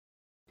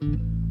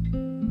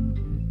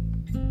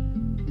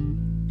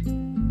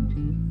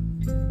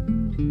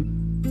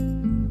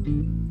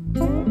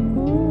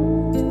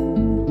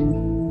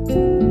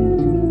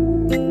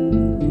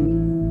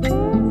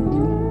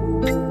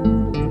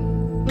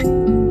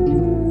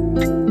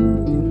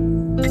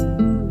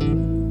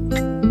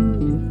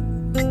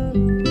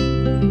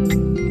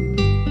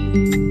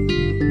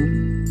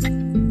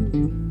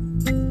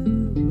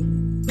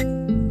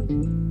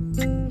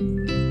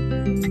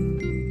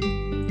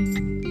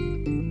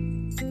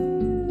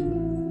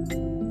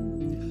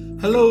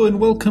Hello and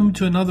welcome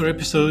to another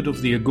episode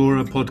of the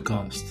Agora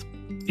podcast.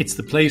 It's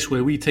the place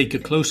where we take a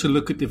closer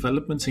look at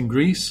developments in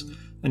Greece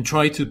and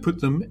try to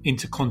put them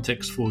into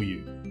context for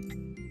you.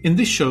 In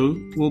this show,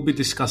 we'll be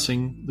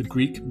discussing the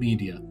Greek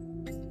media.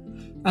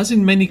 As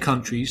in many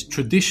countries,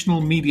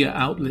 traditional media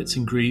outlets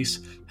in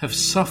Greece have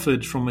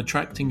suffered from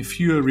attracting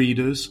fewer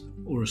readers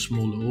or a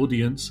smaller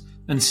audience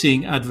and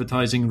seeing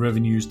advertising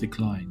revenues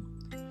decline.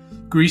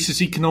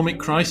 Greece's economic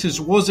crisis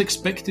was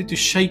expected to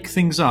shake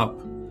things up,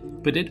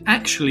 but it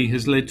actually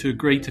has led to a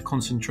greater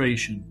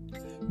concentration,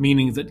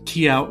 meaning that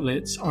key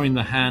outlets are in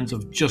the hands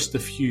of just a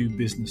few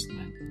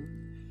businessmen.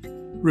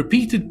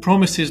 Repeated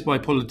promises by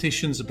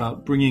politicians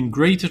about bringing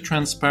greater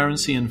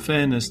transparency and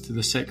fairness to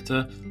the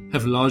sector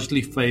have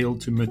largely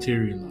failed to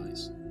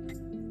materialize.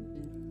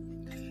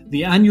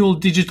 The annual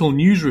digital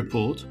news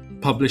report,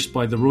 published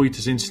by the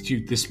Reuters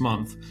Institute this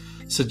month,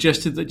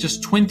 suggested that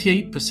just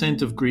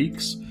 28% of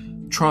Greeks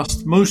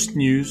trust most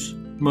news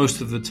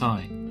most of the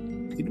time.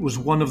 It was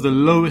one of the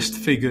lowest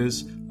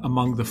figures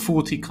among the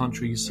 40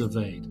 countries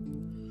surveyed.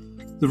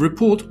 The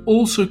report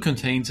also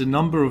contains a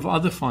number of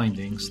other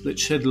findings that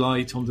shed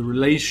light on the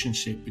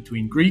relationship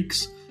between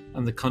Greeks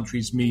and the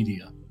country's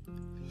media.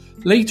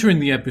 Later in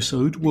the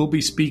episode, we'll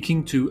be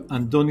speaking to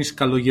Antonis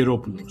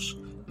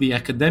Kalogeropoulos, the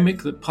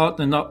academic that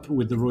partnered up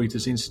with the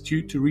Reuters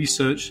Institute to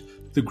research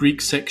the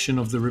Greek section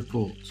of the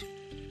report.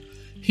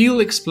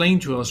 He'll explain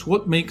to us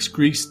what makes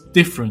Greece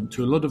different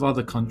to a lot of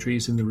other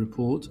countries in the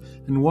report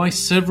and why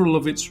several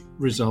of its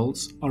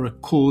results are a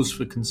cause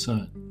for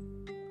concern.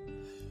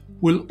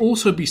 We'll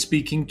also be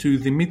speaking to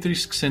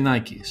Dimitris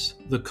Xenakis,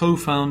 the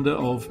co-founder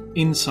of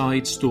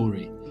Inside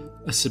Story,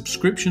 a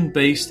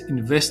subscription-based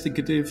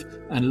investigative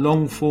and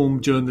long-form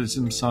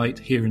journalism site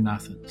here in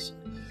Athens.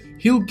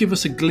 He'll give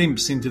us a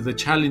glimpse into the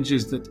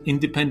challenges that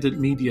independent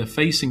media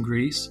face in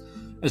Greece,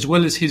 as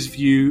well as his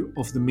view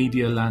of the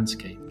media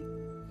landscape.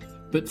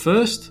 But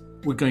first,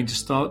 we're going to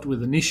start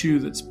with an issue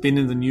that's been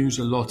in the news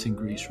a lot in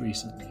Greece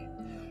recently.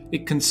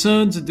 It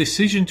concerns a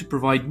decision to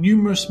provide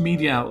numerous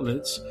media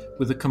outlets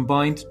with a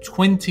combined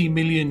 20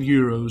 million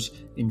euros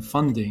in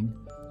funding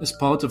as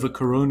part of a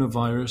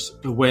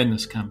coronavirus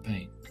awareness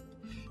campaign.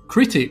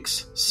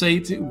 Critics say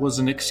it was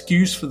an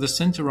excuse for the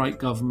centre-right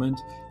government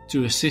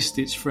to assist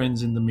its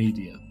friends in the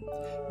media.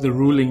 The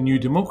ruling New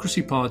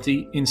Democracy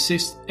Party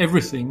insists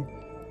everything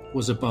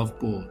was above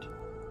board.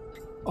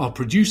 Our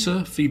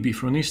producer, Phoebe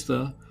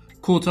Phronista,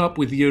 caught up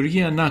with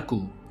Georgia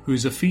Nakou, who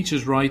is a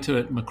features writer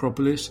at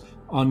Macropolis,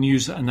 our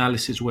news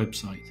analysis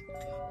website.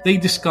 They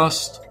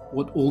discussed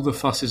what all the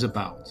fuss is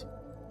about.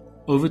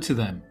 Over to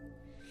them.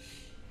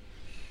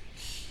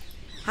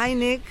 Hi,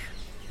 Nick.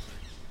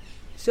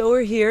 So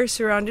we're here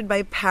surrounded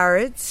by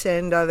parrots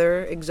and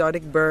other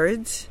exotic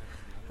birds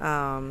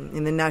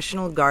in the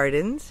National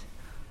Gardens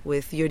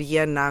with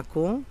Georgia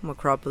Nakou,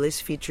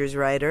 Macropolis features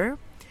writer.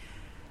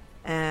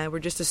 We're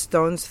just a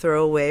stone's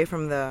throw away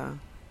from the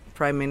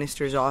Prime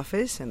Minister's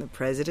office and the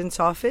President's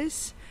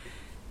office.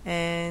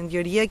 And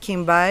Georgia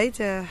came by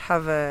to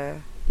have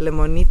a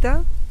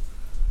limonita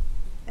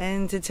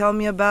and to tell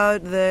me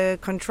about the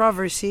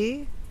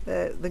controversy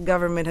that the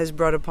government has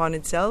brought upon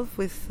itself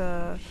with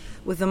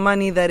the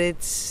money that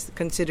it's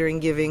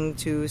considering giving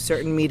to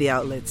certain media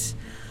outlets.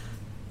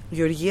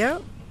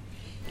 Georgia?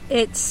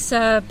 It's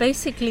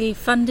basically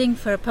funding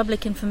for a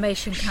public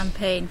information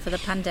campaign for the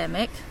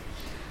pandemic.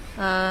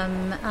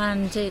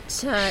 And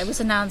it was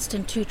announced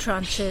in two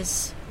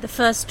tranches. The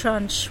first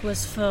tranche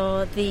was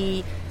for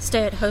the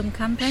stay-at-home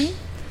campaign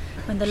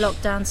when the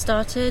lockdown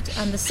started,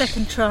 and the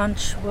second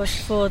tranche was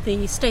for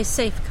the Stay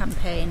Safe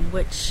campaign,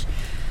 which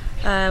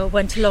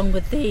went along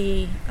with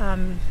the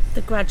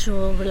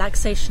gradual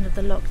relaxation of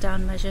the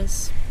lockdown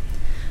measures.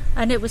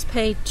 And it was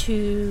paid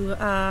to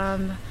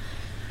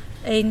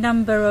a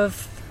number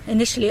of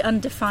initially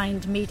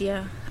undefined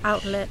media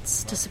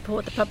outlets to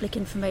support the public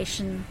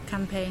information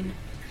campaign.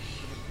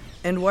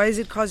 And why is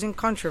it causing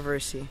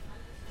controversy?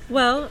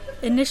 Well,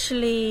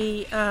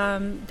 initially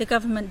the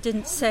government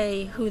didn't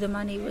say who the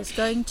money was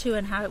going to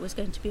and how it was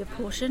going to be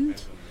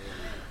apportioned.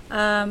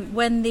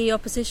 When the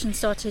opposition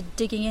started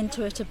digging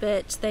into it a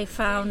bit, they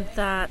found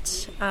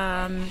that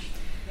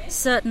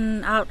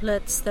certain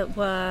outlets that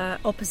were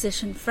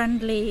opposition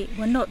friendly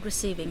were not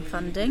receiving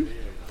funding.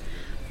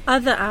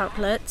 Other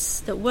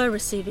outlets that were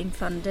receiving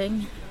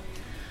funding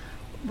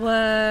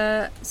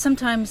were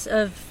sometimes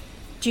of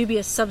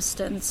dubious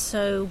substance,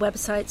 so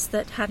websites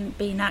that hadn't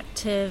been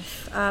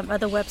active,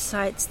 other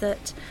websites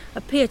that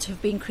appear to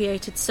have been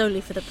created solely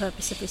for the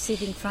purpose of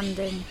receiving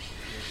funding.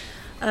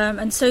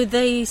 And so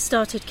they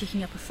started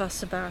kicking up a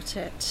fuss about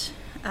it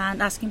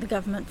and asking the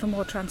government for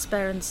more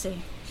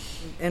transparency.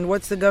 And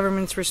what's the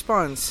government's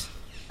response?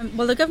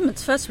 Well, the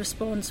government's first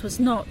response was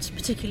not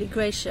particularly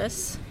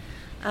gracious.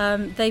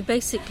 They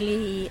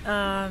basically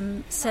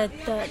said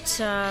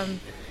that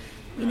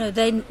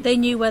they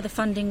knew where the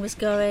funding was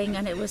going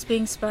and it was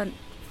being spent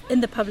in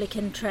the public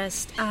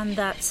interest, and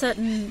that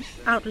certain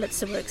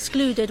outlets that were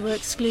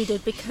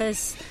excluded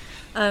because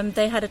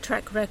they had a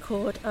track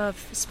record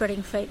of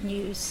spreading fake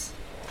news.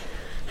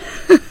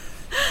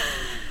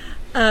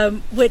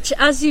 Which,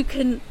 as you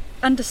can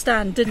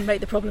understand, didn't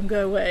make the problem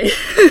go away.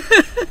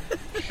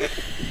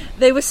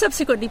 They were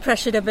subsequently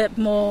pressured a bit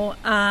more,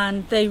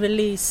 and they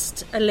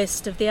released a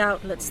list of the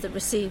outlets that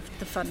received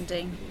the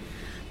funding.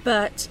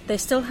 But they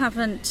still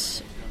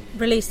haven't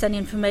released any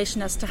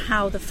information as to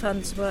how the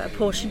funds were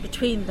apportioned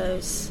between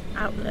those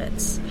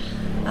outlets.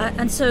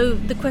 And so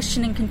the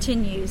questioning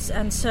continues.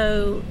 And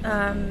so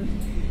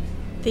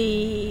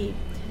the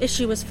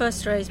issue was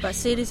first raised by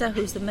Syriza,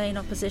 who's the main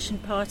opposition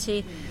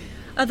party.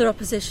 Other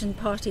opposition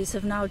parties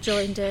have now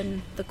joined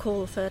in the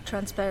call for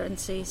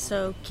transparency.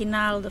 So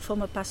Kinal, the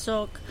former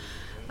PASOK,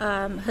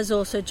 has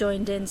also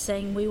joined in,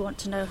 saying we want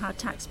to know how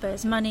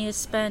taxpayers' money is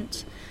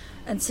spent.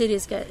 And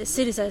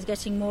Syriza is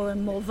getting more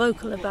and more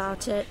vocal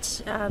about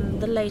it.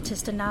 The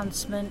latest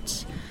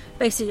announcement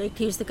basically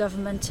accused the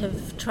government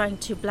of trying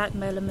to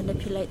blackmail and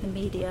manipulate the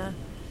media.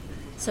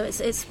 So it's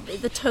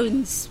the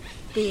tone's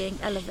being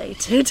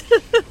elevated.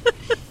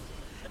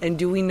 And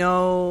do we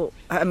know?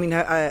 I mean,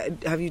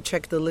 have you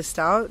checked the list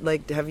out?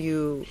 Like, have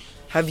you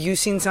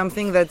seen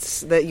something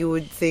that you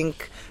would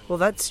think, well,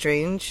 that's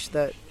strange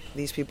that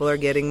these people are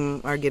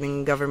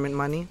getting government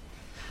money?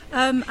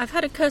 I've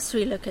had a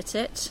cursory look at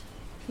it.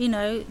 You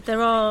know,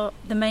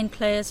 the main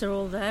players are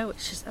all there,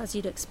 which is as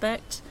you'd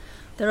expect.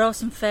 There are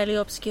some fairly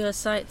obscure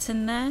sites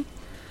in there.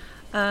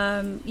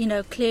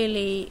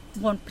 Clearly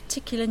one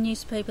particular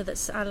newspaper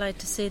that's allied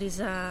to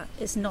Syriza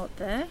is not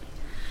there.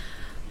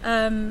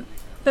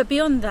 But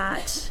beyond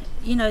that,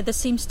 there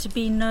seems to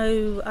be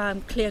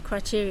no clear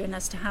criterion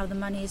as to how the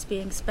money is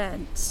being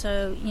spent.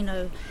 So,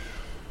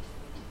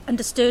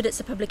 understood it's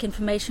a public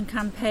information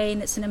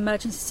campaign, it's an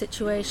emergency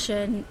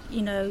situation,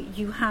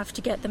 you have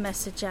to get the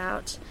message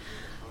out.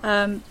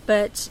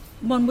 But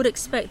one would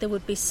expect there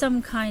would be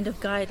some kind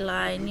of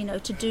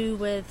guideline, to do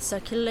with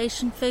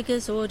circulation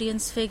figures,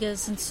 audience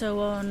figures and so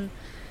on,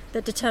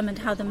 that determined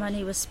how the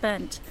money was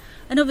spent.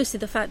 And obviously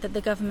the fact that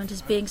the government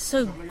is being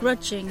so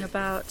grudging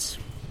about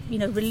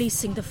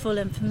releasing the full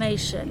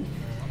information.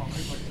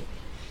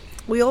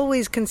 We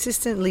always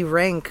consistently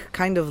rank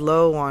kind of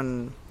low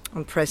on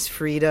press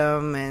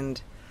freedom,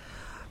 and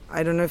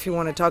I don't know if you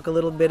want to talk a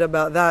little bit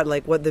about that,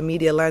 like what the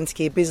media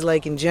landscape is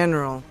like in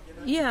general.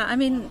 Yeah, I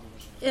mean,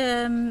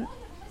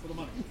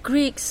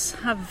 Greeks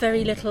have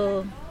very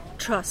little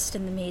trust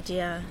in the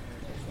media.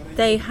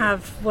 They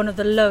have one of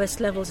the lowest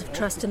levels of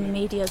trust in the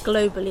media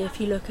globally if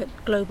you look at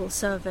global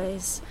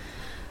surveys,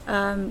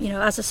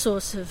 as a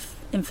source of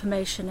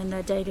information in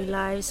their daily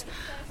lives.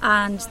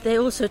 And they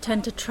also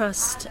tend to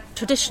trust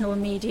traditional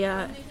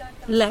media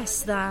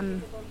less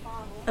than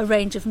a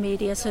range of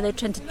media, so they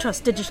tend to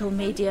trust digital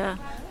media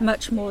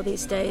much more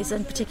these days,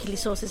 and particularly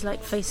sources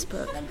like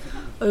Facebook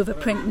over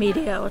print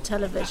media or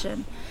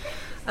television.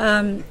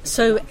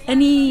 So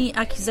any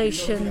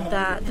accusation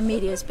that the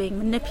media is being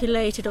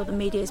manipulated or the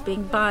media is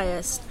being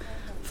biased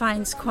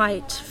finds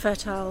quite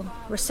fertile,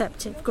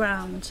 receptive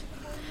ground.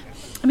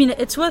 I mean,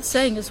 it's worth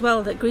saying as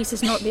well that Greece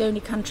is not the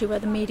only country where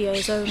the media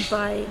is owned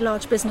by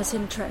large business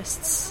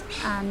interests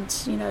and,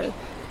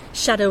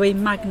 shadowy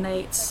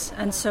magnates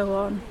and so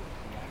on.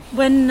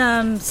 When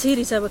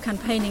Syriza were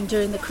campaigning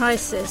during the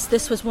crisis,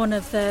 this was one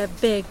of their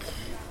big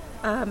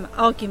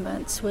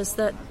arguments, was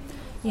that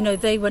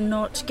they were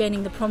not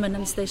gaining the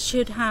prominence they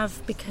should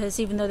have because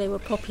even though they were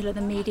popular,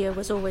 the media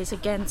was always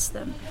against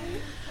them.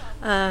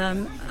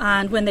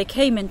 And when they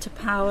came into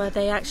power,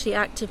 they actually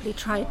actively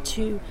tried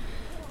to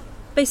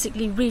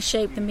basically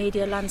reshape the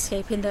media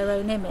landscape in their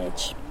own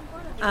image.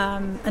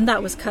 And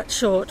that was cut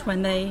short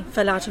when they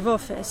fell out of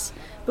office.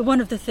 But one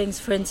of the things,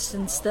 for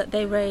instance, that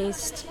they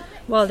raised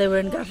while they were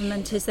in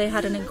government is they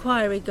had an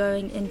inquiry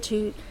going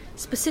into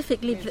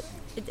specifically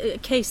a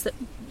case that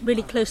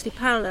really closely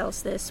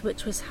parallels this,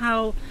 which was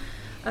how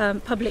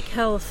public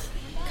health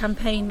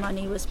campaign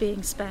money was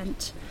being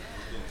spent.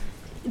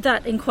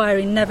 That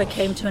inquiry never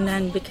came to an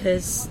end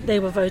because they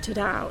were voted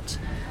out.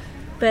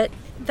 But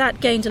that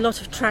gained a lot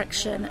of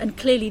traction, and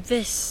clearly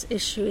this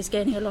issue is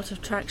gaining a lot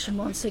of traction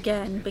once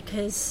again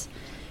because,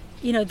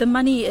 the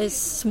money is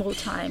small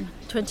time.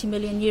 20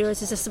 million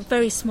euros is a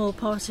very small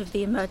part of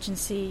the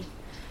emergency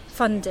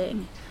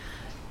funding,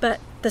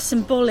 but the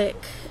symbolic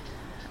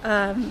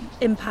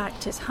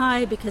impact is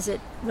high because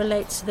it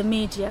relates to the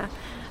media.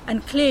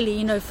 And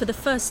clearly, for the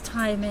first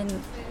time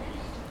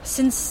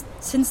since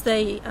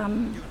they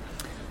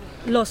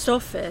lost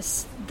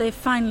office, they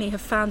finally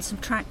have found some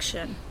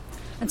traction.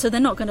 And so they're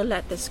not going to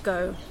let this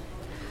go.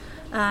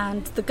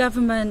 And the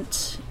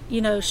government,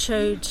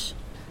 showed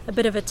a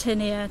bit of a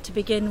tin ear to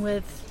begin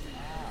with.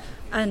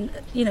 and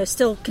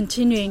still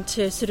continuing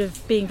to sort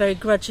of being very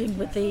grudging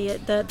with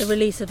the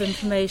release of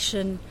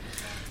information,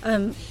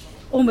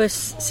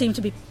 almost seem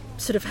to be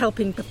sort of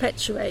helping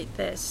perpetuate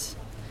this.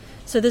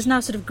 So there's now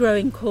sort of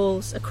growing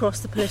calls across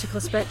the political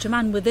spectrum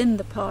and within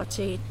the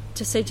party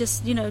to say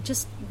just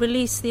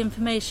release the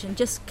information,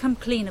 just come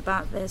clean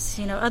about this,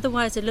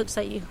 otherwise it looks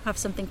like you have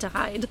something to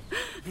hide.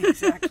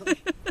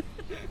 Exactly.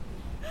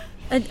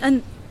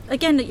 and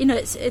again,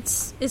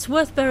 it's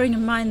worth bearing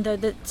in mind though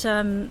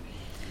that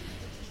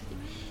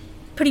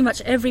pretty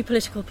much every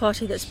political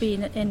party that's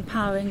been in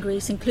power in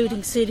Greece,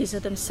 including Syriza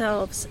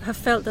themselves, have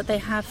felt that they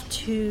have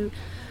to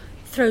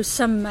throw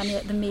some money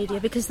at the media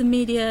because the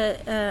media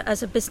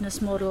as a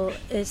business model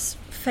is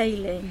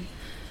failing.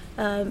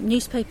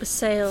 Newspaper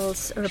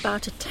sales are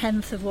about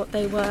 1/10 of what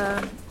they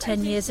were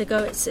 10 years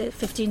ago,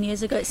 15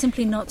 years ago. It's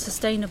simply not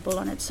sustainable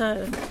on its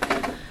own.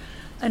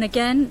 And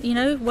again,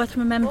 worth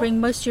remembering,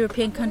 most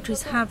European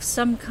countries have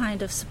some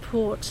kind of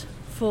support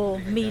for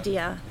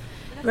media,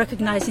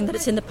 recognising that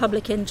it's in the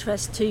public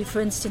interest to, for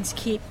instance,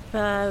 keep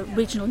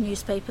regional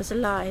newspapers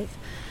alive.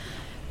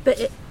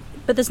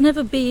 But there's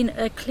never been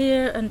a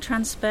clear and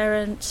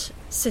transparent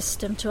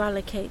system to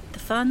allocate the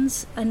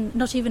funds, and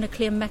not even a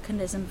clear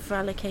mechanism for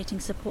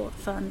allocating support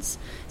funds.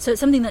 So it's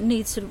something that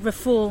needs sort of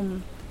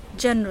reform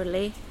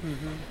generally.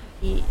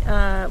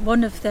 Mm-hmm.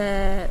 One of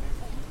the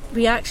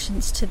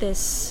reactions to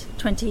this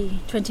 20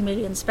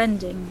 million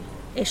spending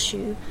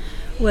issue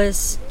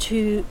was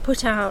to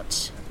put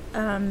out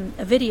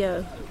a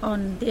video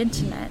on the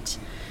internet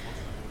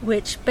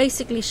which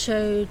basically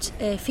showed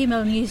a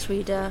female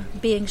newsreader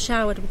being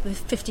showered with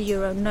 50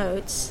 euro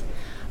notes,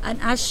 and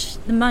as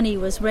the money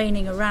was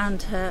raining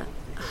around her,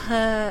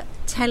 her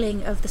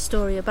telling of the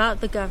story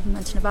about the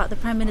government and about the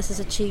Prime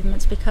Minister's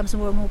achievements becomes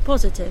more and more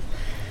positive.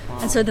 Wow.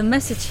 And so the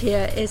message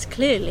here is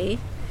clearly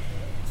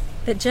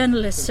that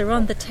journalists are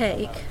on the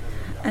take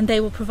and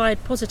they will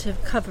provide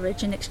positive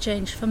coverage in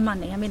exchange for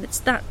money. I mean, it's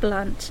that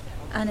blunt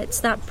and it's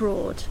that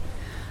broad.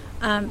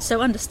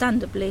 So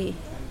understandably,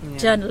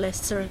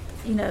 journalists are,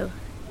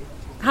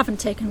 haven't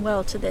taken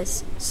well to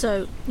this.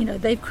 So,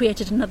 they've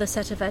created another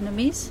set of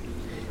enemies,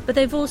 but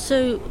they've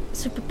also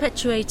sort of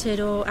perpetuated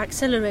or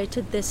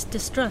accelerated this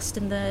distrust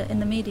in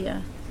the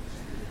media.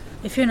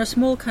 If you're in a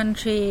small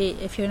country,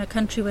 if you're in a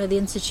country where the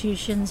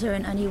institutions are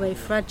in any way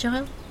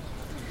fragile,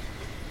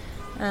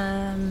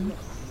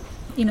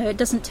 it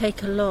doesn't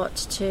take a lot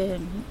to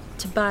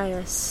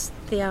bias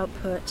the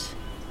output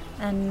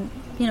and,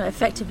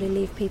 effectively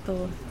leave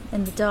people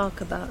in the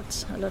dark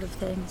about a lot of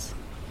things.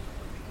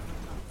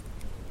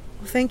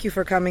 Well, thank you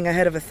for coming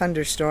ahead of a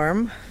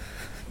thunderstorm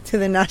to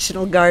the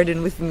National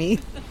Garden with me.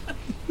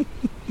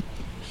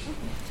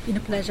 Been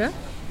a pleasure.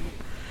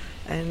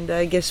 And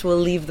I guess we'll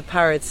leave the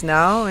parrots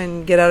now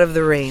and get out of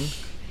the rain.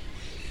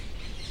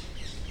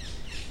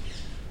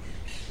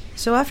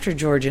 So after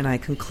George and I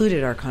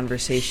concluded our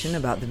conversation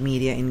about the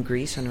media in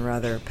Greece on a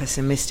rather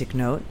pessimistic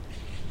note,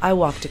 I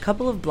walked a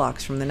couple of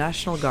blocks from the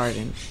National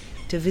Garden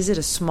to visit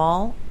a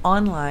small,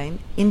 online,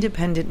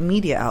 independent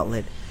media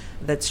outlet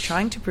that's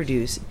trying to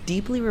produce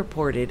deeply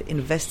reported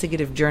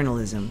investigative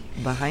journalism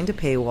behind a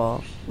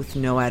paywall with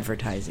no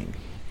advertising.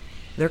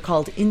 They're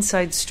called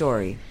Inside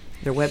Story.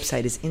 Their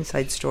website is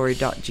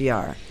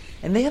insidestory.gr,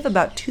 and they have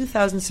about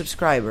 2,000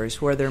 subscribers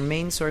who are their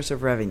main source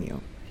of revenue.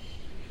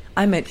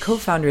 I met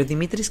co-founder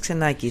Dimitris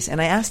Xenakis,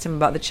 and I asked him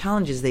about the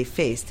challenges they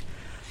faced,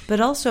 but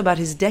also about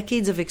his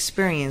decades of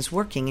experience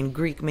working in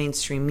Greek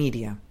mainstream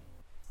media.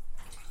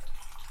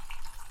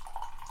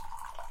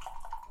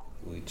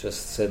 We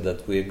just said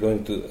that we're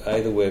going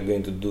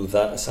to do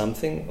that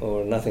something,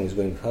 or nothing is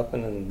going to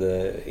happen, and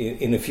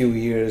in a few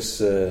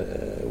years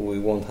we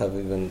won't have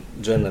even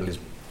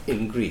journalism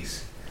in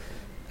Greece.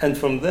 And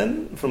from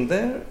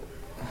there,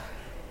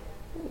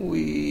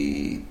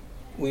 we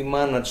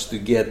managed to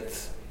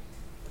get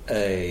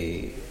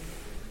a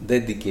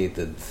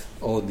dedicated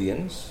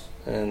audience,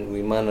 and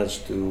we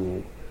managed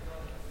to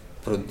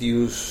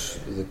produce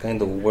the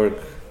kind of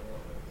work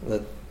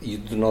that you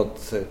do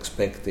not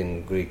expect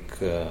in Greek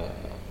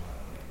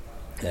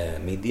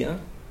media.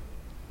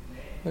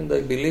 And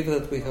I believe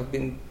that we have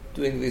been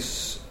doing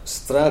this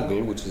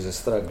struggle, which is a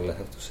struggle, I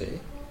have to say,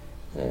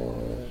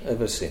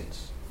 ever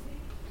since.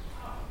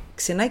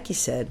 Xenakis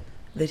said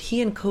that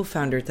he and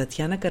co-founder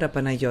Tatiana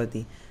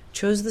Karapanayoti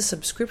chose the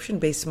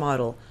subscription-based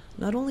model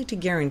not only to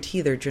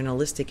guarantee their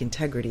journalistic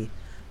integrity,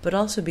 but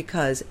also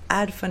because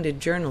ad-funded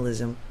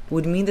journalism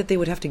would mean that they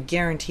would have to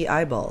guarantee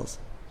eyeballs.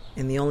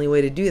 And the only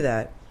way to do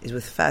that is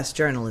with fast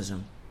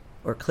journalism,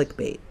 or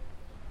clickbait.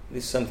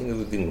 This is something that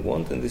we didn't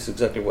want, and this is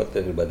exactly what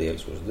everybody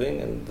else was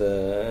doing, and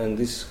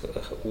this is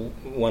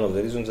one of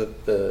the reasons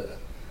that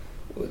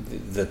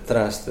the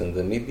trust in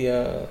the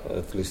media,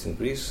 at least in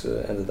Greece,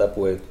 ended up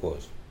where it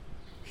was.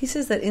 He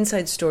says that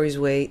Inside Story's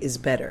way is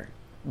better,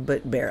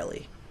 but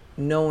barely.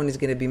 No one is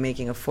going to be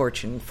making a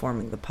fortune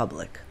informing the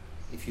public.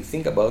 If you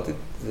think about it,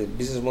 the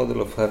business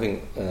model of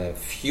having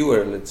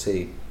fewer, let's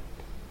say,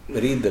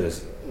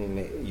 readers,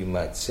 you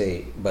might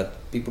say,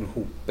 but people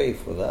who pay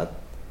for that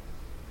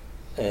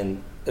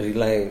and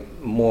rely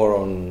more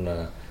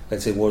on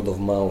let's say, word of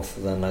mouth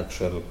than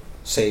actual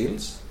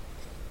sales,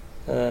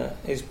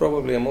 is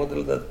probably a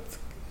model that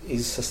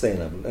is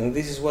sustainable. And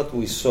this is what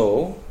we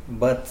saw,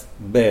 but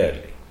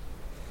barely.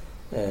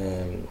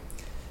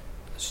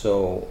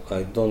 So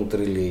I don't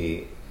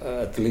really,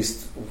 at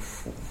least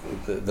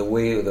the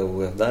way that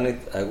we have done it,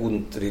 I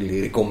wouldn't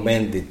really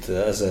recommend it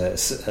as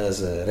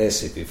a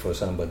recipe for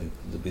somebody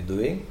to be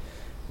doing.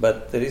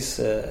 But there is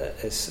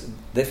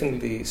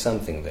definitely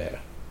something there,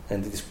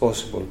 and it is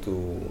possible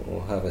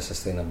to have a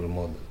sustainable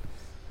model.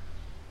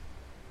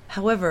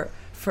 However,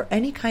 for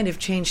any kind of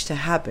change to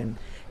happen,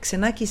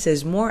 Xenakis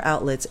says more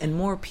outlets and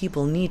more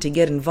people need to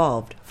get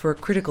involved for a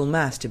critical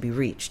mass to be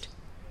reached.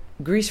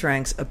 Greece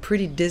ranks a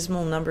pretty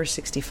dismal number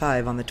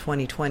 65 on the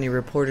 2020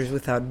 Reporters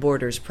Without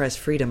Borders Press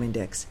Freedom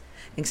Index.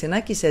 And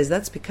Xenakis says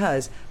that's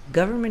because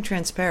government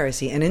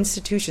transparency and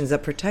institutions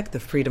that protect the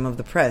freedom of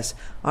the press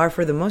are,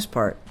 for the most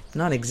part,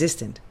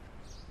 non-existent.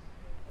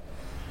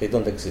 They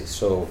don't exist.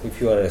 So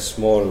if you are a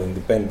small,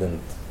 independent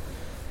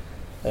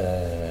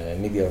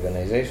media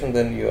organization,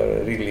 then you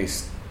are really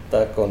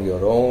stuck on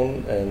your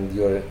own, and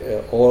you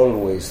are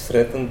always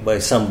threatened by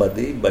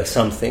somebody, by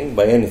something,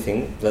 by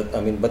anything.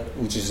 But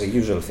which is a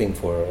usual thing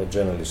for a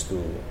journalist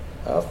to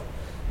have,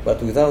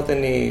 but without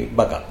any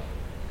backup.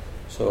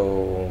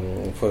 So,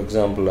 for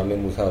example,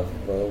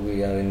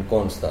 we are in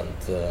constant,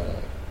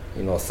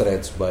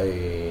 threats by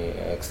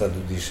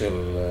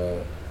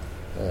extrajudicial,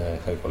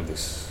 how you call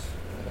this?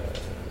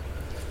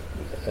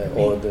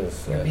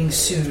 Orders. You're being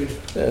sued.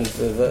 And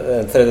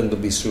threatened to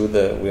be sued.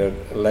 We are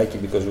lucky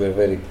because we are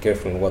very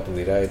careful in what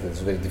we write. It's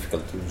very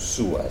difficult to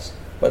sue us.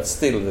 But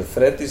still, the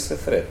threat is a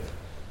threat.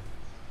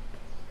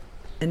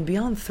 And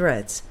beyond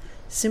threats,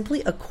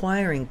 simply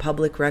acquiring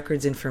public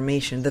records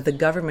information that the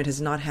government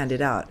has not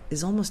handed out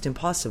is almost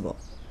impossible,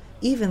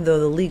 even though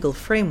the legal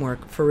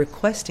framework for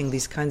requesting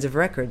these kinds of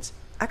records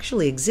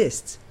actually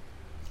exists.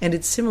 And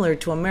it's similar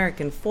to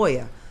American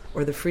FOIA,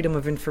 or the Freedom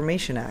of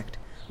Information Act,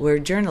 where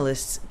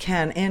journalists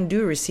can and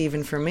do receive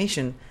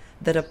information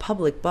that a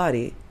public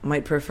body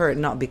might prefer it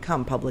not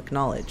become public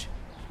knowledge.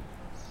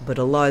 But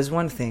a law is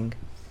one thing,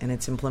 and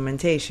its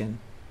implementation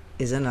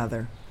is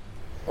another.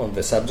 On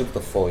the subject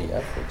of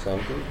FOIA, for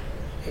example,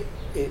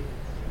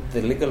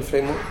 the legal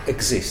framework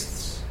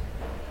exists,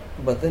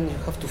 but then you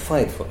have to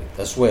fight for it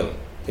as well.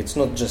 It's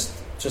not just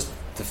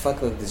the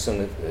fact that it's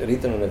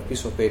written on a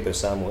piece of paper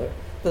somewhere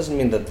doesn't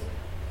mean that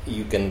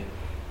you can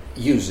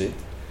use it.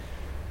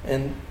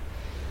 And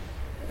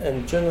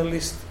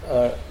journalists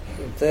are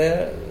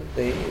there.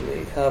 They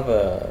have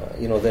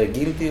they're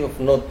guilty of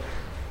not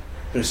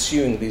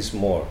pursuing this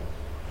more.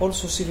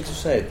 Also, civil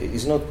society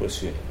is not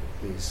pursuing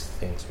these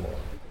things more.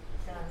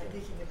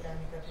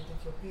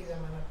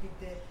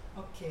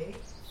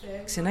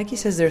 Xenakis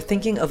says they're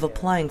thinking of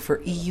applying for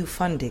EU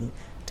funding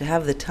to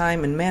have the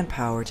time and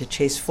manpower to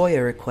chase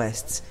FOIA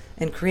requests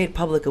and create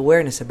public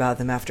awareness about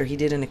them after he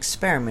did an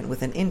experiment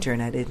with an intern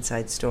at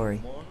Inside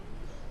Story.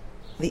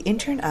 The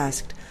intern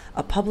asked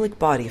a public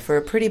body for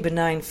a pretty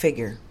benign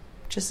figure,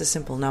 just a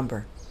simple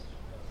number.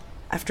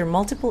 After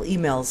multiple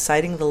emails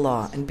citing the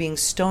law and being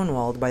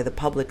stonewalled by the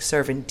public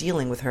servant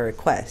dealing with her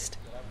request,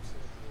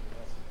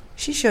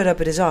 she showed up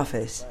at his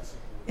office,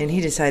 and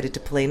he decided to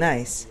play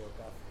nice,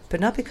 but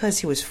not because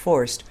he was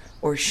forced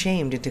or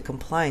shamed into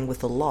complying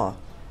with the law,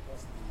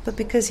 but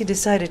because he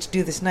decided to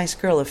do this nice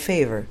girl a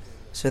favor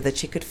so that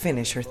she could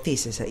finish her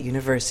thesis at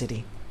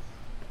university.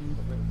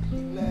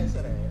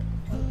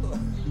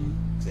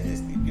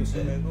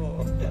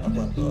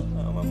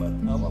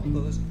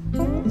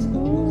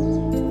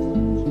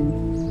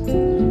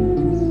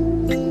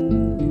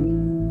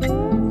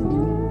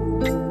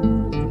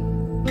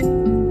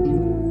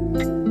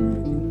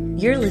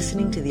 You're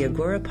listening to the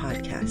Agora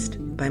podcast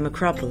by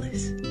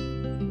Macropolis.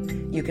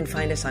 You can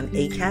find us on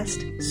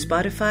Acast,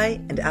 Spotify,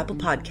 and Apple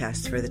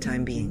Podcasts for the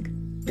time being.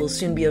 We'll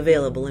soon be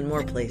available in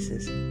more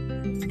places.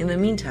 In the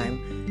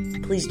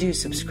meantime, please do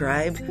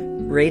subscribe,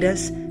 rate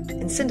us,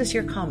 and send us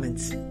your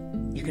comments.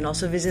 You can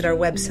also visit our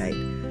website,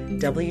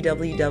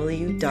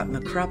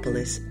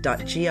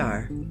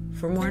 www.macropolis.gr,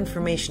 for more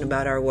information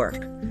about our work.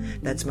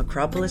 That's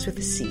Macropolis with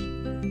a C.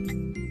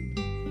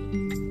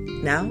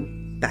 Now,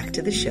 back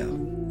to the show.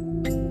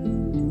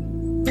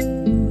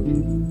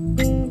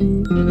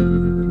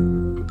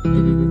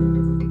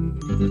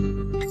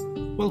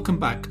 Welcome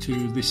back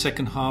to the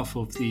second half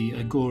of the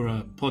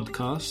Agora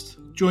podcast.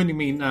 Joining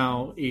me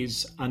now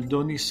is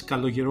Andonis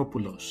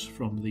Kalogeropoulos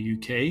from the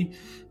UK.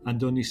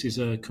 Andonis is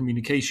a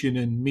communication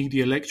and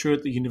media lecturer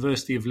at the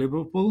University of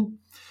Liverpool,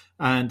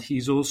 and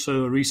he's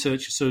also a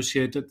research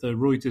associate at the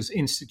Reuters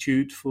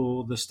Institute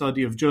for the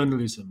Study of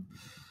Journalism.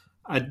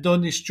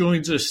 Andonis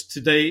joins us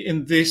today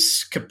in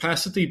this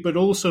capacity, but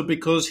also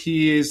because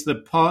he is the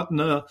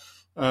partner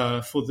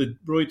for the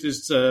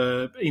Reuters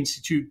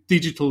Institute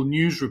Digital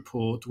News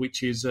Report,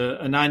 which is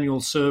an annual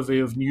survey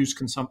of news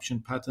consumption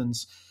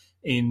patterns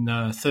in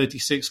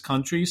 36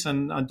 countries.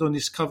 And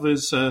Andonis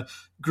covers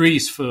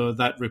Greece for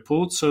that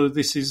report. So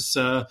this is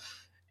the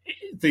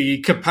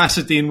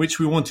capacity in which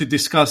we want to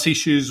discuss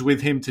issues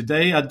with him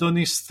today.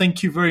 Andonis,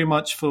 thank you very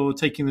much for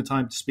taking the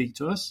time to speak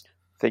to us.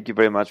 Thank you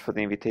very much for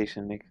the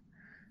invitation, Nick.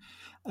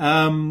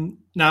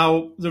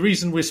 Now, the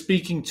reason we're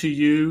speaking to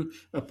you,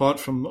 apart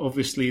from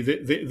obviously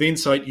the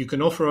insight you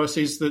can offer us,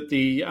 is that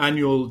the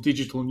annual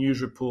digital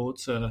news report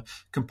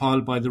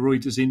compiled by the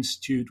Reuters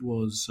Institute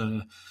was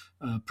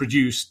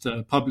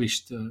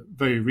published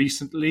very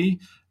recently.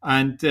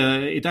 And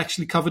it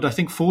actually covered, I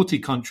think, 40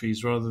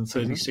 countries rather than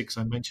 36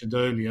 I mentioned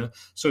earlier.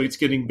 So it's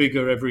getting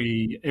bigger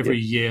every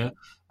year.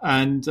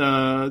 And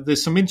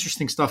there's some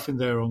interesting stuff in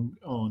there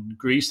on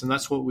Greece, and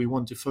that's what we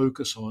want to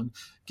focus on,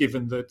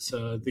 given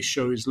that this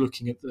show is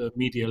looking at the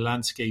media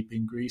landscape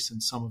in Greece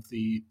and some of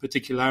the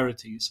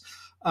particularities.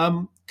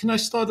 Can I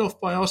start off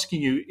by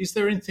asking you, is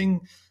there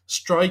anything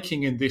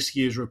striking in this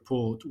year's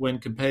report when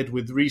compared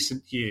with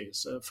recent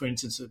years? For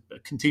instance, a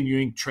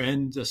continuing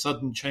trend, a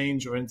sudden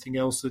change, or anything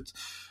else that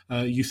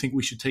you think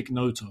we should take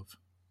note of?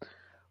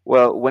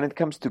 Well, when it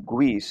comes to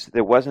Greece,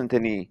 there wasn't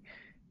any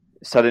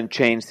sudden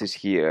change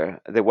this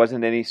year. There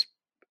wasn't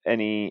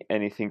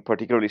anything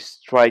particularly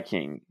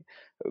striking,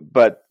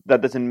 but that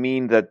doesn't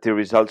mean that the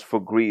results for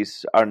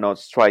Greece are not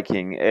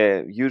striking.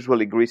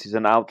 Usually Greece is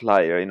an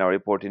outlier in our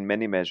report in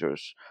many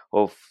measures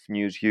of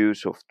news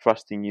use, of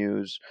trusting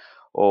news,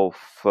 of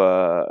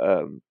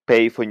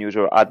pay for news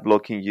or ad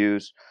blocking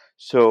use.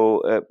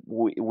 So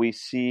we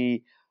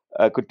see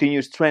a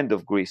continuous trend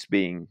of Greece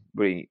being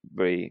very,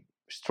 very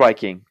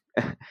striking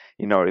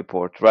in our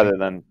report, rather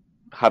than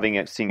having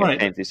a single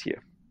change this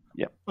year.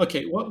 Yeah.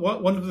 Okay.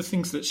 One of the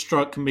things that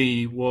struck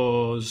me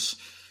was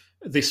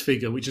this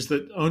figure, which is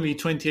that only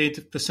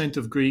 28%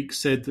 of Greeks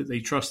said that they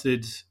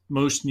trusted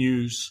most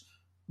news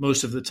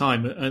most of the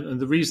time. And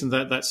the reason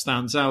that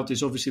stands out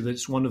is obviously that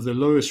it's one of the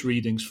lowest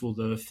readings for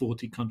the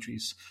 40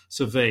 countries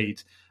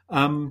surveyed.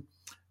 From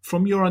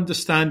your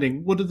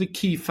understanding, what are the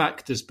key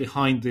factors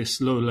behind this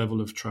low level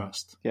of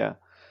trust? Yeah.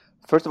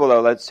 First of all, I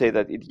would like to say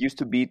that it used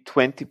to be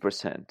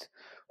 20%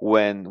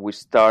 when we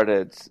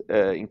started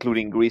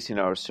including Greece in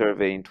our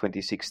survey in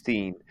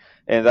 2016.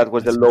 And that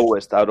was the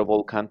lowest out of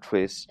all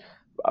countries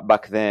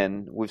back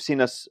then. We've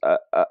seen a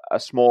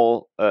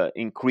small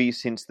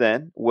increase since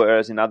then,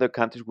 whereas in other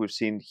countries we've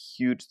seen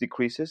huge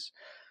decreases,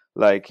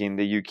 like in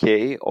the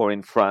UK or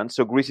in France.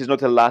 So Greece is not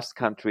the last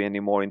country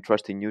anymore in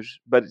trusting news,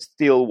 but it's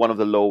still one of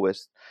the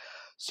lowest.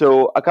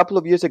 So a couple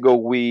of years ago,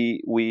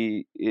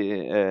 we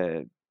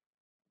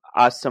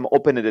asked some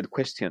open-ended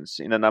questions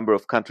in a number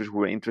of countries we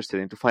were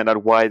interested in to find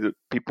out why the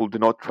people do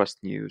not trust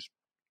news.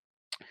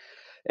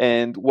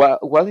 And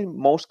while in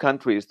most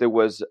countries there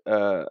was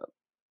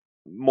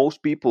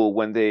most people,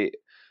 when they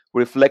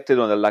reflected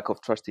on the lack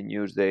of trust in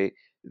news, they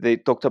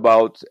talked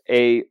about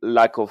a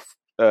lack of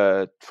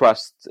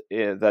trust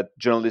that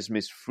journalism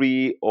is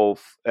free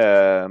of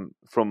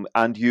from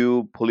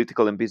undue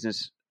political and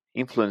business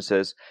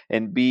influences,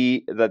 and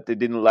B, that they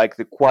didn't like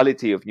the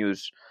quality of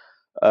news.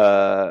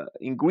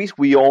 In Greece,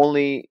 we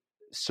only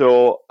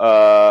saw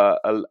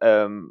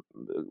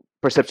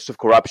perceptions of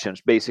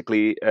corruptions,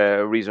 basically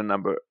reason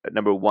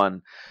number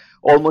one.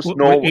 Almost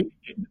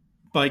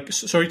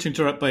sorry to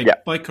interrupt.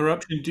 By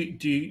corruption,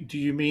 do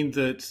you mean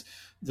that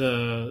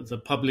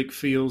the public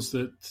feels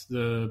that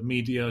the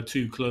media are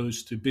too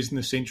close to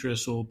business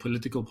interests or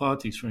political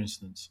parties, for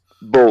instance?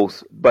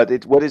 Both.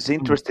 But what is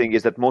interesting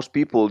is that most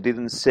people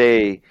didn't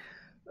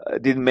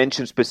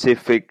mention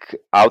specific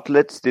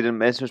outlets, didn't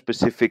mention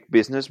specific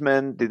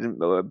businessmen,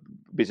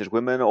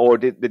 businesswomen, or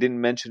they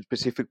didn't mention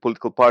specific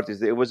political parties.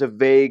 There was a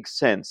vague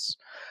sense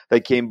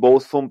that came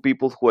both from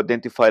people who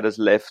identified as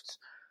left,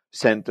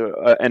 center,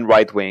 and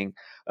right wing,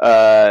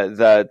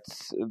 that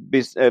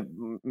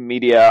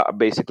media,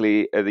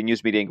 basically the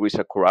news media in Greece,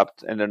 are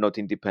corrupt and are not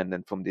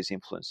independent from these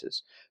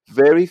influences.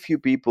 Very few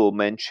people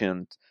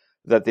mentioned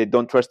that they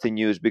don't trust the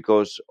news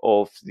because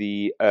of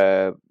they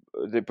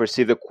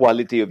perceive the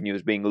quality of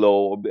news being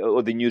low,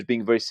 or the news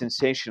being very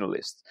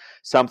sensationalist,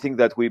 something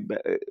that we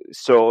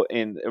saw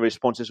in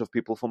responses of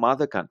people from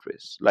other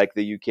countries, like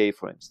the UK,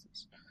 for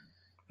instance.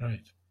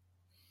 Right.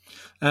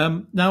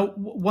 Now,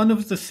 one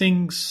of the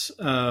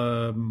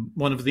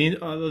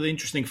other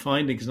interesting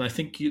findings, and I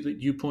think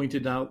you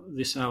pointed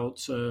this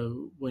out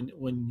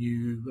when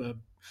you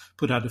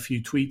put out a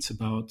few tweets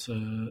about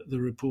the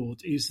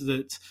report, is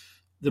that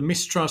the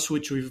mistrust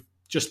which we've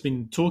just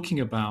been talking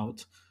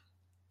about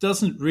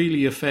doesn't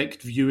really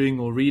affect viewing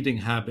or reading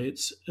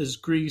habits, as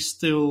Greece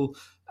still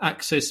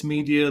access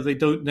media they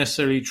don't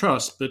necessarily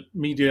trust, but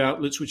media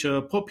outlets which are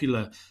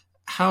popular.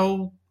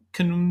 How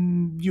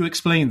can you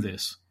explain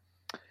this?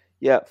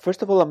 Yeah,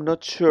 first of all, I'm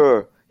not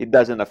sure it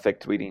doesn't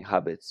affect reading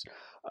habits.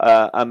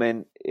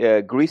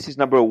 Greece is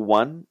number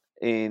one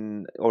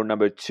or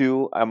number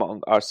two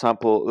among our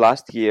sample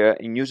last year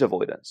in news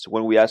avoidance.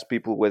 When we asked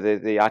people whether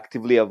they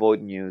actively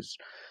avoid news,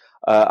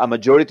 a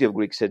majority of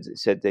Greeks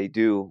said they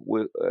do.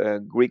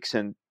 Greeks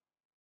and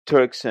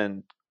Turks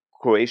and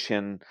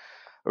Croatian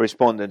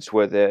respondents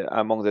were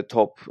among the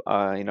top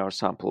in our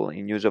sample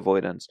in news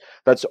avoidance.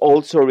 That's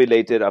also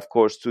related, of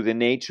course, to the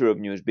nature of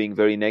news being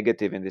very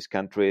negative in these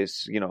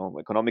countries.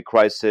 Economic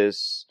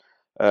crisis,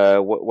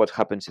 what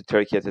happens in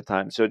Turkey at the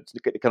time. So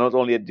it cannot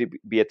only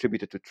be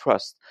attributed to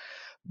trust.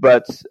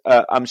 But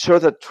I'm sure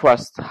that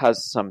trust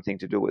has something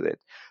to do with it.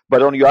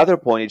 But on your other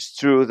point, it's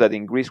true that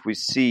in Greece we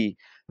see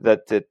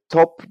that the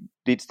top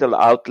digital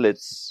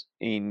outlets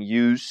in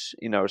use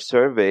in our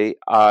survey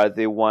are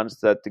the ones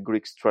that the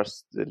Greeks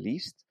trust the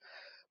least.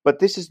 But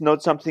this is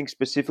not something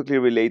specifically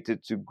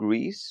related to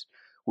Greece.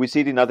 We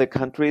see it in other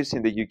countries.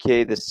 In the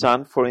UK, The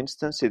Sun, for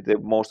instance, is the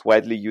most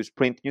widely used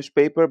print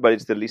newspaper, but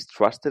it's the least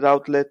trusted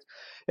outlet.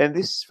 And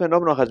this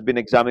phenomenon has been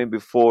examined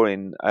before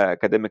in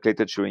academic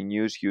literature in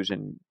news use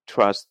and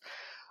trust.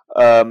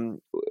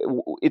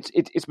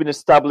 It's been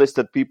established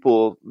that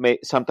people may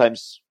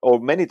sometimes or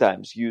many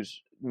times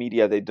use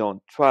media they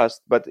don't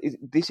trust, but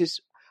this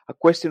is a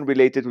question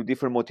related to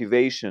different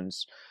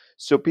motivations.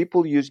 So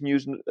people use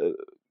news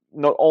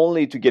not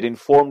only to get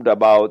informed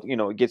about,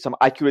 get some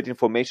accurate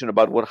information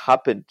about what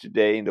happened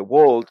today in the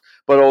world,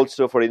 but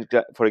also, for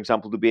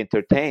example, to be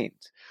entertained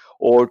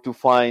or to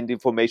find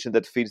information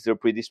that fits their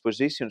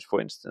predispositions,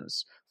 for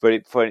instance,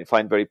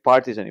 find very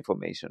partisan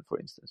information, for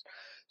instance.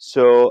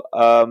 So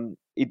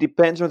it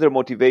depends on their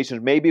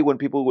motivations. Maybe when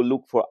people will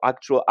look for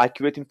actual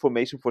accurate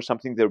information for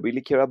something they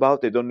really care about,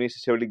 they don't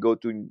necessarily go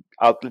to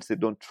outlets they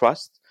don't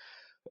trust.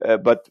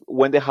 But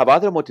when they have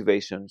other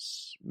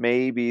motivations,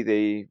 maybe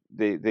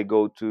they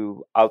go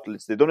to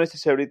outlets they don't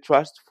necessarily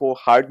trust for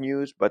hard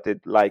news, but they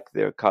like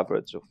their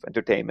coverage of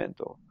entertainment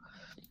or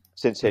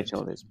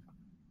sensationalism.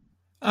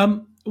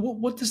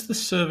 What does the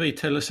survey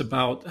tell us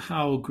about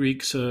how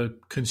Greeks are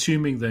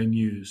consuming their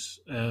news?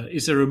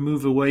 Is there a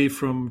move away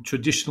from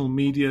traditional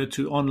media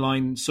to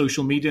online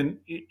social media? And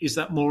is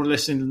that more or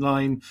less in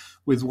line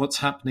with what's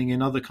happening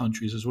in other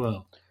countries as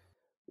well?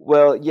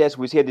 Well, yes,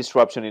 we see a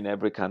disruption in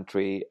every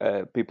country.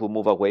 People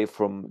move away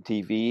from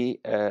TV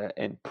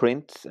and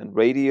print and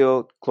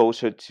radio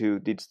closer to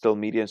digital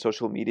media and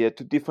social media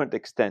to different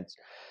extents.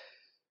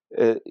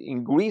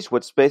 In Greece,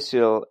 what's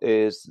special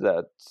is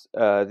that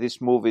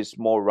this move is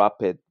more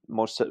rapid.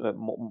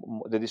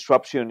 The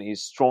disruption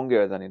is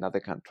stronger than in other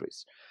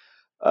countries.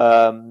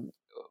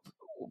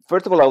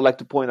 First of all, I would like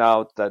to point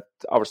out that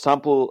our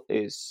sample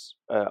is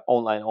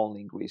online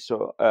only in Greece.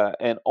 So,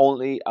 and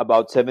only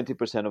about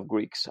 70% of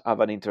Greeks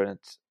have an internet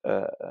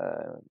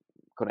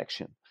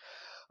connection.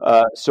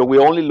 So we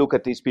only look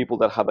at these people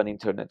that have an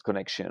internet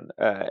connection.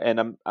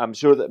 And I'm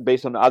sure that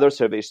based on other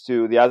surveys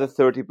too, the other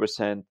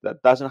 30%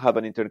 that doesn't have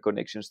an internet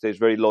connection stays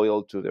very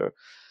loyal to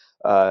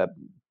their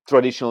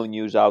traditional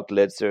news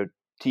outlets, their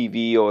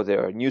TV or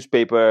their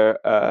newspaper.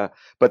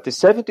 But the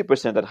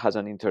 70% that has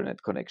an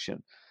internet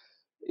connection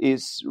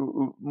is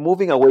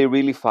moving away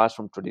really fast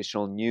from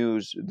traditional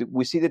news.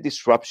 We see the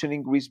disruption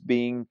in Greece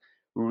being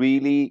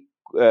really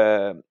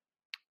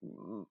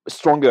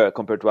stronger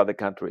compared to other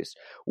countries.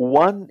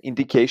 One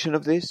indication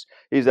of this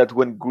is that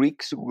when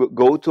Greeks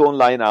go to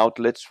online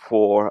outlets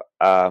for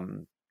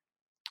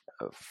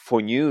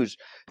news,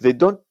 they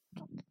don't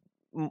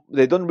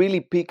really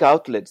pick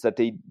outlets that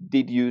they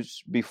did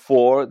use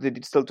before the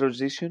digital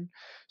transition.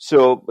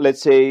 So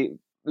let's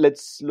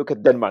look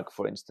at Denmark,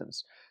 for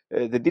instance.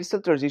 The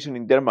digital transition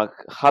in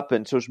Denmark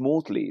happened so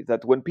smoothly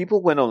that when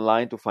people went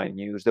online to find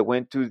news, they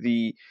went to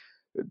the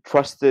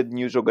trusted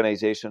news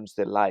organizations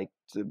they liked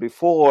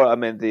before. I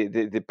mean,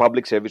 the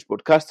public service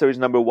broadcaster is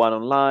number one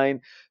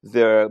online.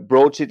 Their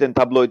broadsheet and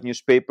tabloid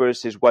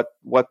newspapers is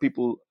what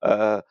people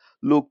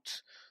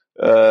looked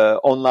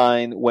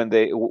online when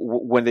they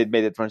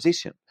made the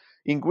transition.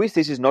 In Greece,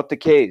 this is not the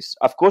case.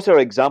 Of course, there are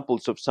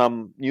examples of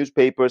some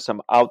newspapers,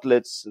 some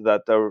outlets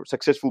that are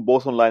successful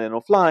both online and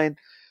offline.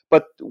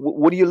 But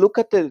when you look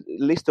at the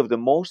list of the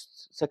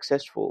most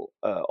successful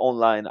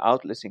online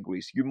outlets in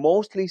Greece, you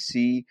mostly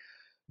see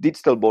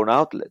digital-born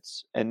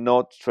outlets and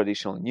not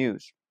traditional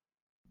news.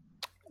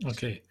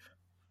 Okay.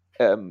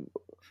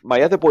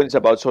 My other point is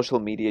about social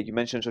media. You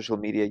mentioned social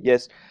media.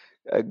 Yes,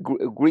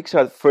 Greeks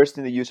are first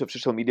in the use of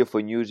social media for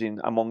news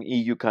among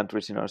EU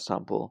countries in our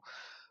sample.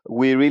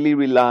 We really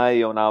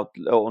rely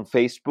on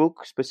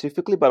Facebook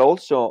specifically, but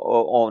also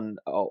on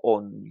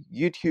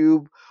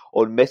YouTube,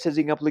 on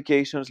messaging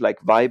applications like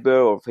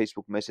Viber or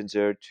Facebook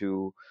Messenger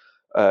to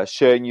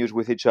share news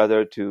with each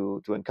other,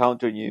 to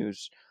encounter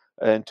news,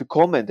 and to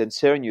comment and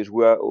share news.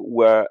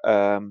 We're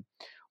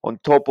on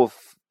top of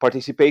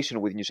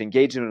participation with news,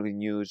 engagement with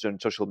news on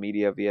social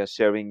media via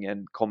sharing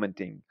and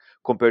commenting,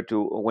 compared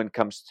to when it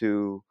comes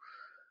to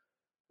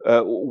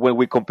when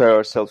we compare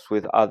ourselves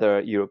with other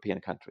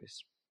European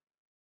countries.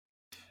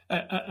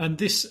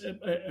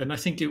 And I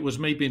think it was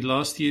maybe in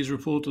last year's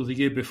report or the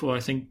year before, I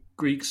think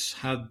Greeks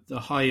had the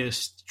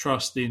highest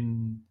trust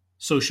in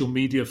social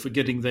media for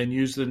getting their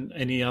news than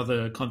any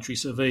other country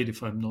surveyed,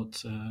 if I'm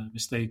not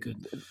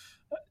mistaken.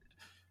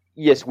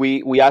 Yes,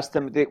 we asked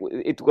them.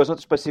 It was not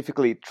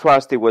specifically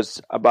trust. It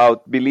was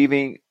about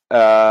believing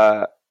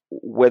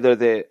whether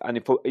the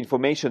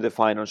information they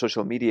find on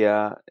social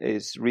media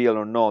is real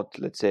or not,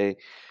 let's say,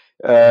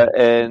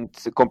 and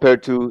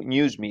compared to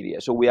news media.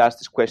 So we asked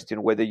this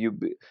question whether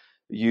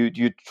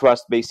you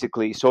trust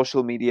basically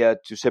social media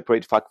to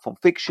separate fact from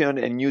fiction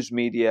and news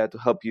media to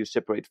help you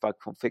separate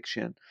fact from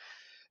fiction.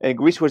 And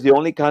Greece was the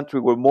only country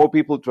where more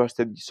people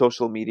trusted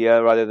social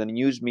media rather than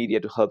news media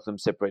to help them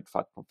separate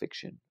fact from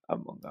fiction.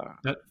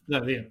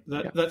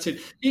 That's it.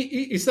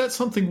 Is that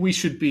something we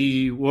should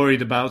be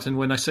worried about? And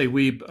when I say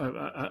we,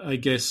 I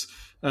guess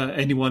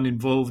anyone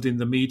involved in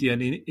the media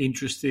and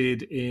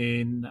interested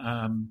in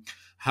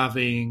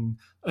having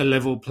a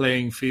level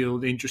playing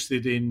field,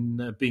 interested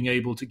in being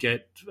able to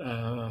get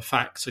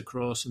facts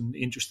across, and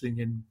interested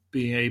in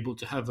being able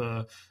to have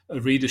a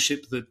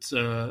readership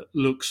that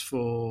looks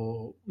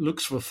for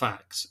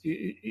facts.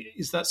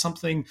 Is that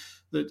something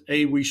that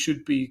we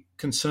should be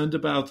concerned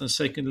about, and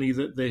secondly,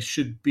 that there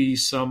should be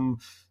some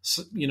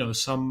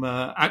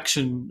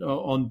action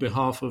on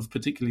behalf of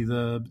particularly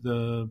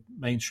the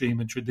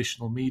mainstream and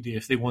traditional media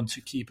if they want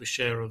to keep a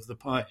share of the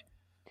pie?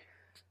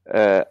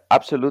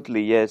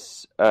 Absolutely,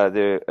 yes.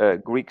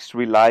 The Greeks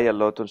rely a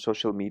lot on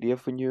social media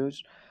for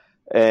news,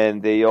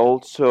 and they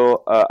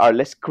also are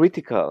less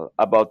critical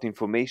about the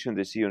information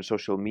they see on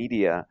social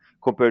media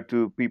compared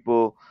to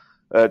people,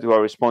 to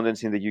our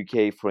respondents in the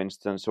UK, for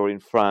instance, or in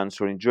France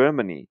or in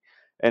Germany.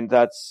 And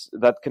that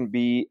can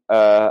be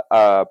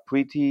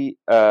pretty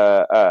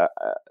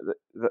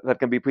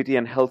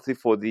unhealthy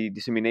for the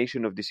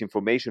dissemination of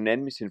disinformation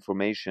and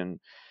misinformation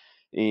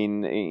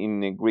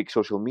in Greek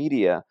social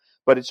media.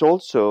 But it's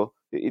also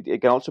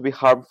it can also be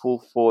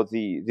harmful for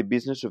the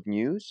business of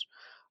news.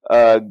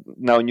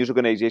 Now, news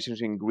organizations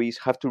in Greece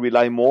have to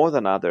rely more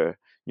than other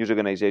news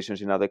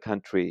organizations in other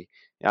countries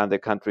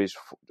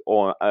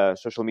on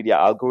social media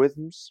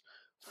algorithms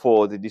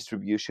for the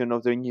distribution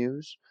of their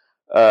news.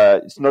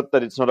 It's not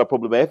that it's not a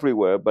problem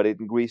everywhere, but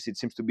in Greece it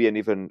seems to be an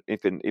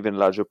even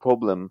larger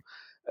problem.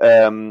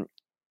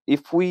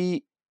 If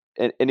we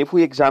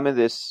examine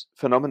this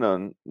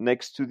phenomenon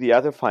next to the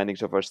other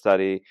findings of our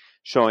study,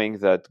 showing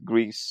that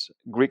Greeks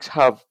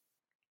have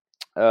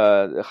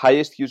the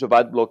highest use of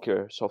ad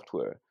blocker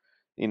software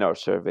in our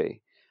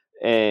survey,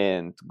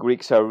 and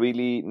Greeks are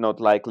really not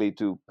likely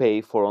to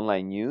pay for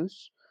online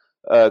news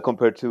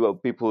compared to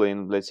people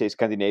in, let's say,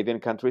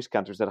 Scandinavian countries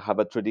that have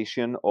a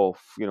tradition of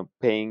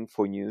paying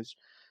for news,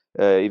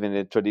 even in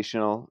a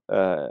traditional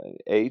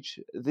age.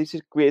 This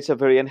creates a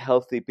very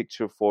unhealthy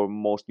picture for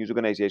most news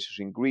organizations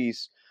in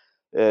Greece.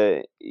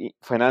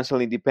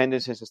 Financial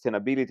independence and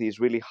sustainability is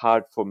really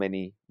hard for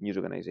many news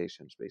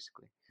organizations,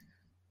 basically.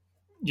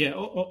 Yeah,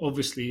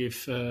 obviously,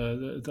 if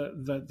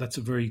that's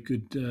a very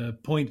good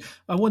point.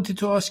 I wanted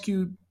to ask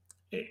you: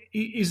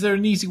 is there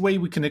an easy way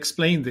we can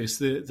explain this?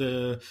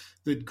 That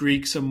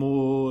Greeks are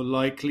more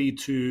likely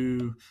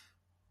to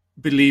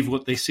believe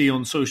what they see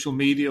on social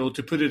media, or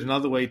to put it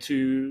another way,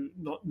 to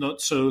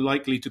not so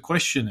likely to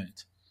question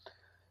it?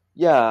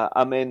 Yeah,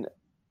 I mean,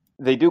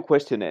 they do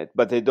question it,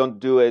 but they don't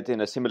do it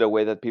in a similar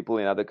way that people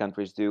in other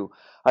countries do.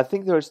 I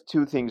think there's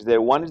two things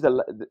there. One is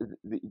the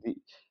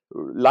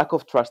lack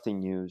of trust in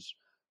news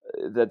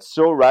that's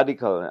so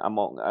radical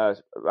among a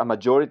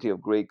majority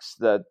of Greeks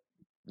that,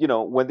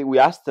 when we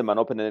asked them an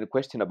open-ended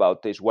question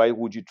about this, why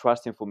would you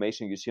trust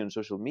information you see on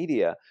social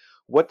media?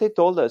 What they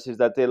told us is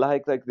that they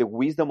like the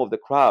wisdom of the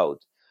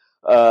crowd,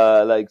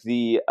 like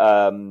the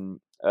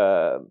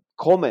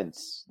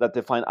comments that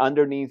they find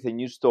underneath a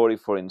news story,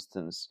 for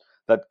instance,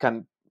 that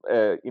can,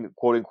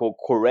 quote unquote,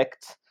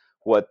 correct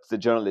what the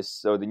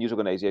journalists or the news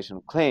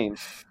organization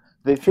claims.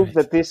 They think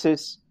that this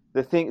is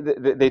the thing.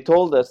 They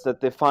told us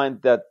that they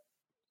find that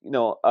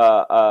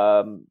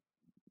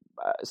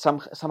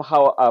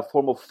somehow a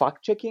form of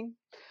fact checking.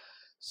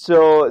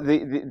 So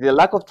the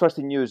lack of trust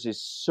in news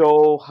is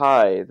so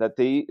high that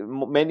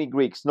many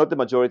Greeks, not the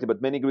majority,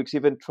 but many Greeks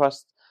even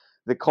trust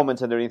the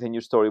comments underneath a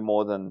news story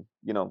more than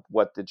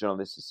what the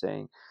journalist is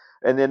saying.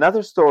 And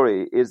another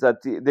story is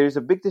that there is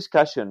a big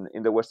discussion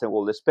in the Western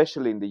world,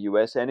 especially in the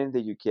US and in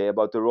the UK,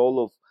 about the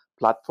role of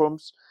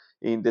platforms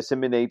in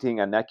disseminating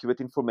inaccurate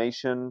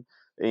information,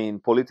 in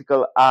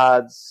political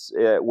ads,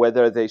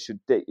 whether they should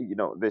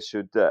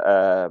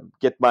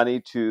get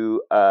money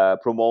to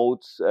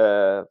promote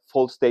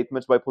false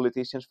statements by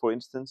politicians, for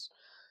instance.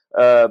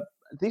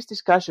 This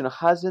discussion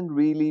hasn't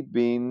really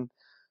been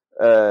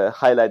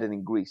highlighted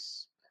in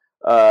Greece.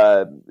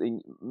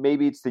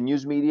 Maybe it's the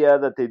news media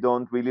that they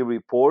don't really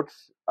report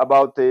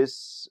about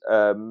this.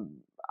 I'm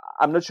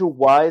not sure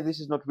why this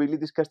is not really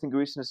discussed in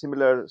Greece in a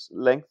similar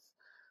length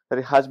that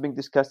it has been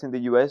discussed in the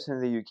US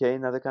and the UK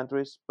and other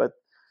countries. But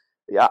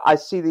yeah, I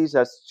see these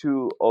as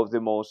two of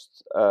the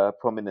most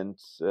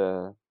prominent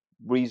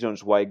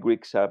reasons why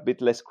Greeks are a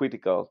bit less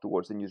critical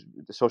towards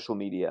the social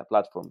media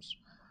platforms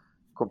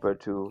compared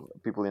to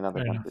people in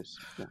other countries.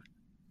 Yeah.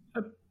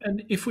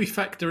 And if we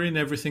factor in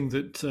everything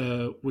that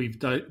we've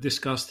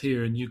discussed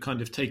here, and you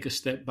kind of take a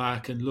step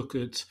back and look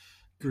at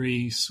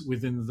Greece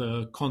within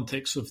the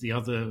context of the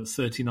other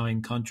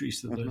 39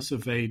 countries that are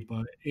surveyed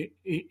by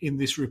in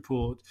this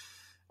report,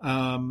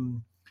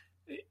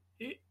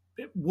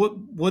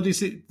 what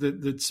is it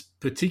that's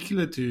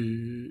particular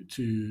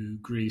to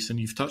Greece? And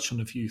you've touched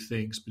on a few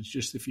things, but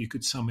just if you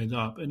could sum it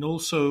up. And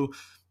also,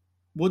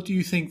 what do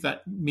you think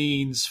that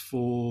means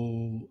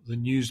for the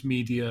news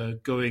media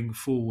going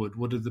forward?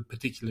 What are the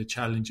particular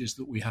challenges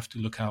that we have to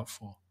look out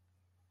for?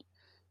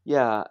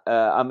 Yeah,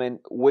 I mean,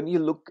 when you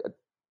look at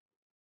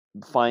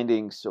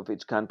findings of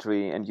each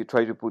country and you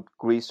try to put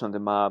Greece on the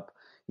map,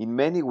 in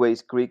many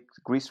ways,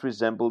 Greece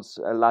resembles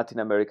Latin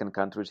American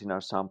countries in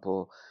our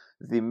sample.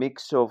 The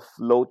mix of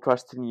low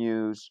trust in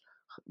news,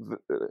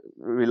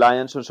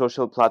 reliance on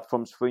social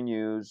platforms for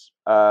news,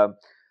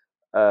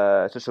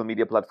 social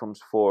media platforms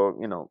for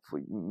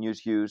for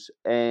news use,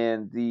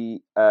 and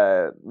the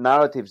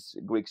narratives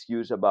Greeks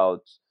use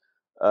about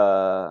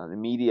the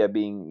media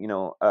being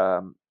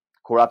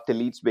corrupt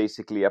elites,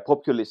 basically a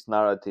populist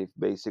narrative,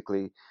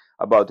 basically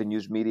about the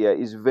news media,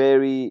 is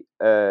very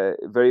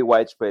very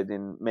widespread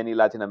in many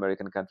Latin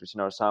American countries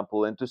in our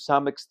sample, and to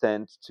some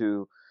extent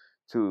to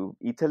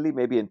Italy,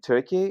 maybe in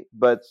Turkey,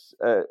 but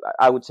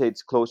I would say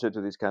it's closer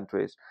to these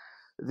countries.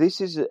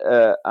 This is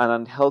an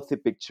unhealthy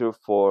picture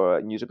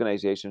for news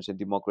organizations and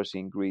democracy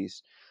in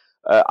Greece.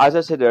 As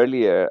I said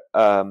earlier,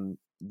 there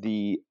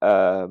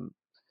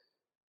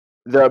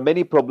are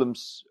many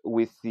problems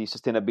with the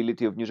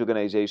sustainability of news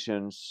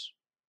organizations,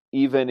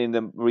 even in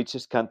the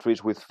richest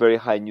countries with very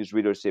high news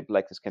readership,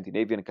 like the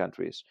Scandinavian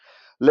countries,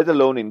 let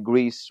alone in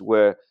Greece,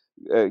 where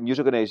news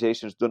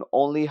organizations don't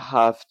only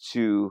have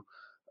to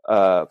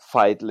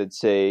fight, let's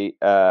say,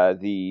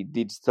 the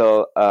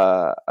digital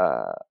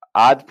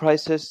ad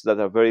prices that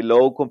are very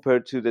low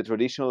compared to the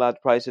traditional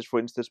ad prices, for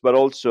instance, but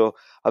also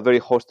a very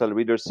hostile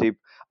readership,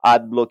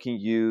 ad blocking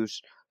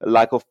use,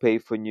 lack of pay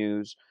for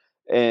news,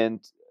 and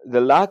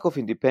the lack of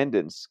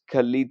independence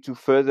can lead to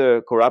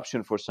further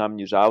corruption for some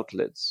news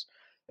outlets.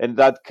 And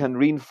that can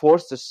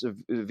reinforce this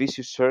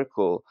vicious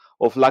circle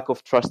of lack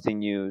of trust in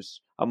news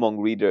among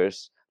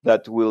readers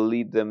that will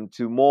lead them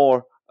to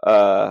more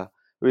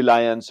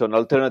reliance on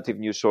alternative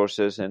news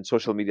sources and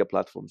social media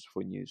platforms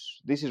for news.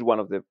 This is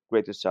one of the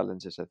greatest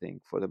challenges, I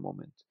think, for the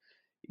moment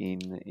in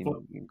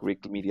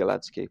Greek media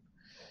landscape.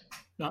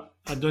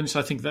 Adonis,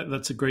 I think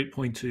that's a great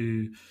point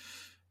to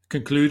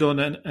conclude on.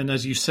 And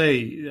as you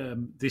say,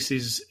 this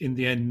is in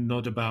the end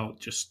not about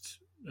just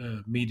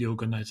media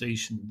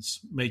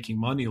organizations making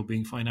money or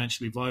being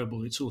financially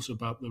viable. It's also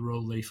about the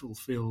role they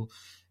fulfill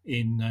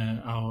in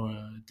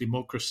our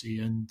democracy,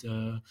 and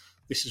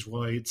this is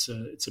why it's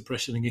a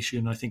pressing issue,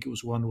 and I think it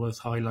was one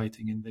worth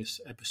highlighting in this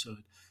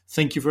episode.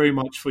 Thank you very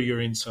much for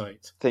your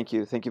insight. Thank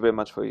you very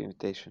much for your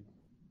invitation.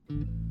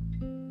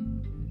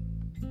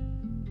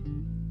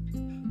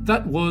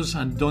 That was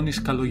Andonis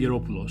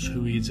Kalogeropoulos,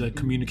 who is a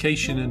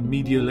communication and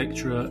media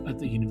lecturer at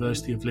the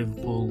University of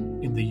Liverpool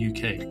in the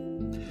UK.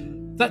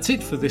 That's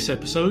it for this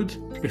episode.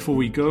 Before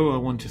we go, I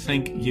want to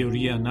thank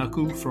Georgia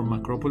Nakou from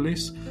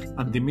Macropolis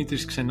and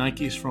Dimitris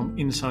Xenakis from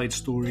Inside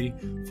Story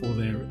for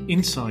their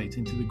insight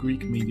into the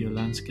Greek media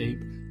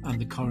landscape and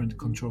the current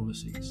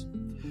controversies.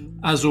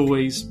 As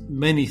always,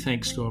 many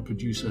thanks to our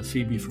producer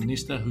Phoebe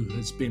Fronista, who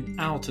has been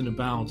out and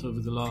about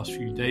over the last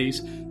few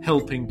days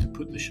helping to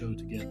put the show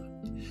together.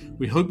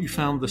 We hope you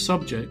found the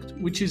subject,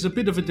 which is a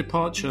bit of a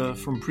departure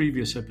from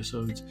previous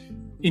episodes,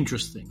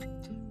 interesting.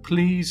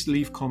 Please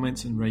leave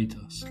comments and rate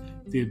us.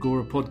 The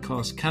Agora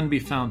podcast can be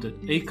found at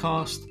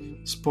Acast,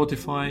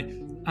 Spotify,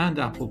 and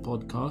Apple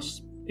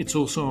Podcasts. It's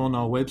also on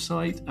our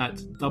website at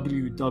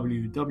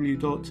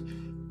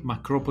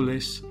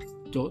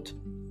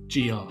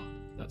www.macropolis.gr.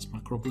 That's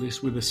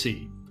Macropolis with a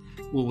C.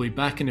 We'll be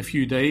back in a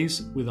few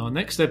days with our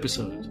next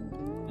episode.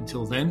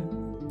 Until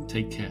then,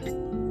 take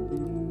care.